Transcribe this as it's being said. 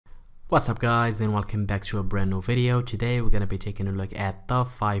What's up guys, and welcome back to a brand new video. Today we're gonna be taking a look at top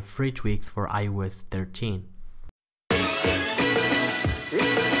 5 free tweaks for iOS 13.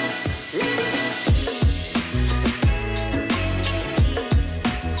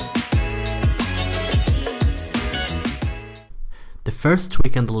 The first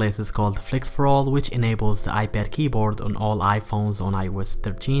tweak on the list is called Flicks for All, which enables the iPad keyboard on all iPhones on iOS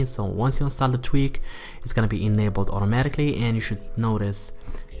 13. So once you install the tweak, it's gonna be enabled automatically, and you should notice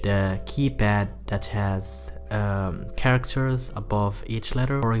the keypad that has characters above each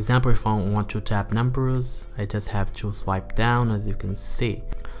letter. For example, if I want to tap numbers, I just have to swipe down, as you can see.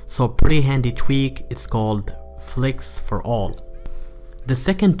 So pretty handy tweak. It's called Flicks for All. The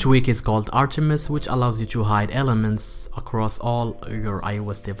second tweak is called Artemis, which allows you to hide elements across all your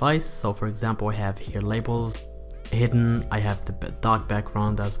iOS device. So for example, I have here labels hidden, I have the dark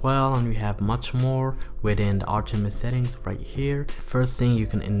background as well, and we have much more within the Artemis settings right here. First thing, you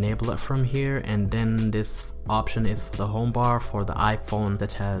can enable it from here, and then this option is for the home bar for the iPhone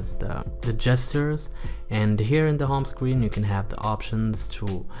that has the gestures. And here in the home screen you can have the options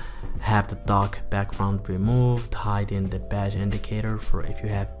to have the dark background removed, hide in the badge indicator for if you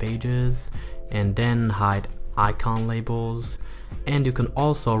have pages, and then hide icon labels. And you can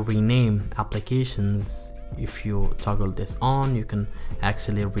also rename applications. If you toggle this on, you can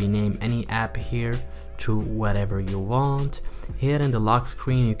actually rename any app here to whatever you want. Here in the lock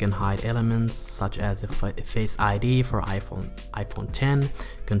screen you can hide elements such as a Face ID for iPhone 10,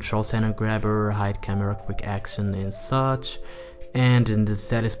 Control Center Grabber, hide camera quick action and such. And in the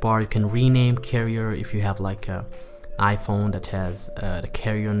status bar you can rename carrier. If you have like a iPhone that has the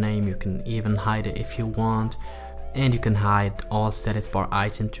carrier name, you can even hide it if you want. And you can hide all status bar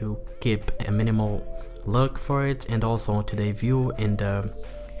items to keep a minimal look for it. And also today view in the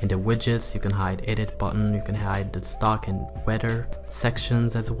widgets you can hide edit button, you can hide the stock and weather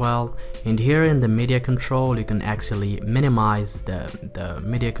sections as well. And here in the media control you can actually minimize the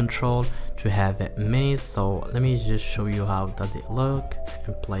media control to have it mini. So let me just show you how does it look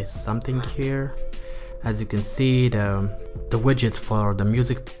and place something here. As you can see, the widgets for the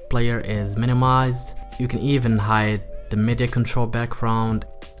music player is minimized. You can even hide the media control background,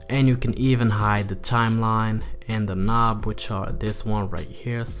 and you can even hide the timeline and the knob, which are this one right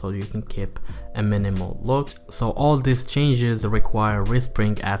here, so you can keep a minimal look. So all these changes require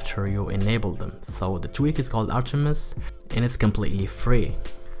respring after you enable them. So the tweak is called Artemis and it's completely free.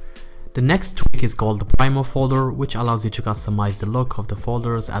 The next tweak is called the Primal Folder, which allows you to customize the look of the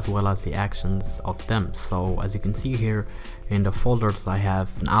folders as well as the actions of them. So as you can see here in the folders, I have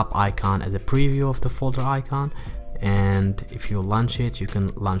an app icon as a preview of the folder icon, and if you launch it you can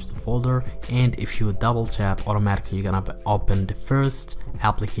launch the folder, and if you double tap, automatically you're gonna open the first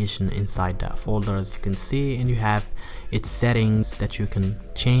application inside that folder, as you can see. And you have its settings that you can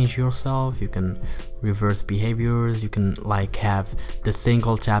change yourself. You can reverse behaviors, you can like have the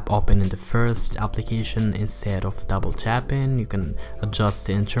single tap open in the first application instead of double tapping. You can adjust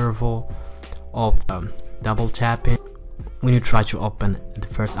the interval of double tapping when you try to open the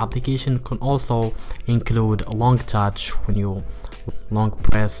first application. You can also include a long touch. When you long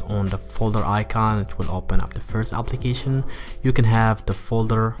press on the folder icon, it will open up the first application. You can have the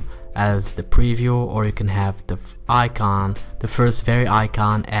folder as the preview, or you can have the icon, the first very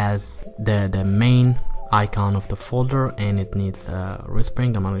icon, as the main icon of the folder, and it needs a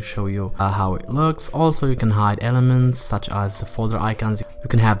respring. I'm going to show you how it looks. Also you can hide elements such as the folder icons. You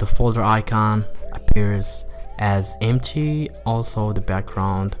can have the folder icon appears as empty, also the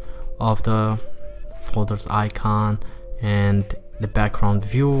background of the folders icon, and the background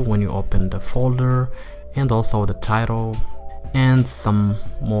view when you open the folder, and also the title, and some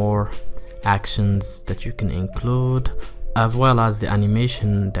more actions that you can include, as well as the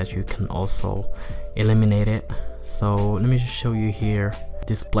animation that you can also eliminate it. So let me just show you here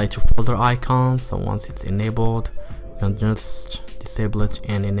display to folder icon. So once it's enabled, you can just disable it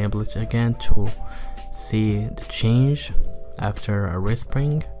and enable it again to see the change after a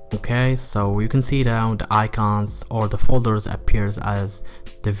respring. Okay, so you can see down the icons or the folders appears as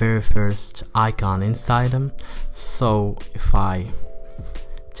the very first icon inside them. So if I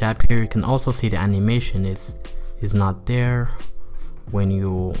tap here, you can also see the animation is not there when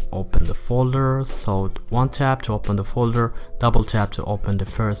you open the folder. So one tap to open the folder, double tap to open the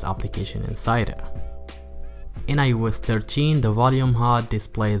first application inside it. In iOS 13, the volume HUD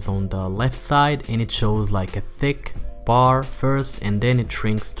displays on the left side, and it shows like a thick bar first, and then it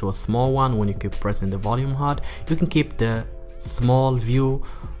shrinks to a small one when you keep pressing the volume HUD. You can keep the small view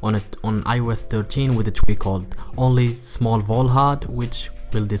on iOS 13 with a tweak called OnlySmallVolumeHUD, which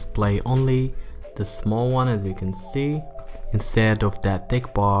will display only the small one, as you can see, instead of that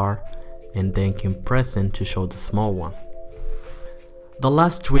thick bar and then keep pressing to show the small one. The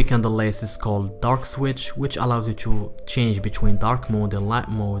last tweak on the list is called DarkSwitch, which allows you to change between dark mode and light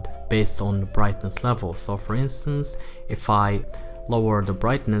mode based on the brightness level. So for instance, if I lower the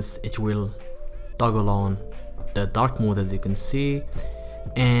brightness, it will toggle on the dark mode, as you can see,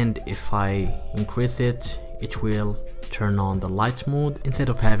 and if I increase it, it will turn on the light mode. Instead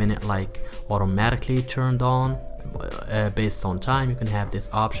of having it like automatically turned on based on time, you can have this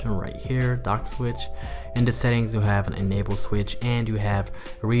option right here, dark switch. In the settings, you have an enable switch, and you have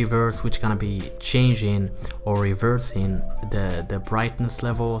reverse, which gonna be changing or reversing the brightness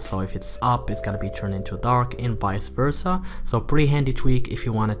level. So if it's up, it's gonna be turned into dark, and vice versa. So pretty handy tweak if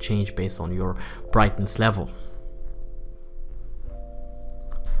you want to change based on your brightness level.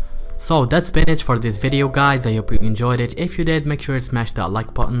 So that's been it for this video, guys. I hope you enjoyed it. If you did, make sure to smash that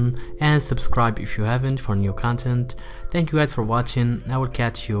like button and subscribe if you haven't for new content. Thank you guys for watching. I will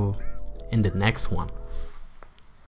catch you in the next one.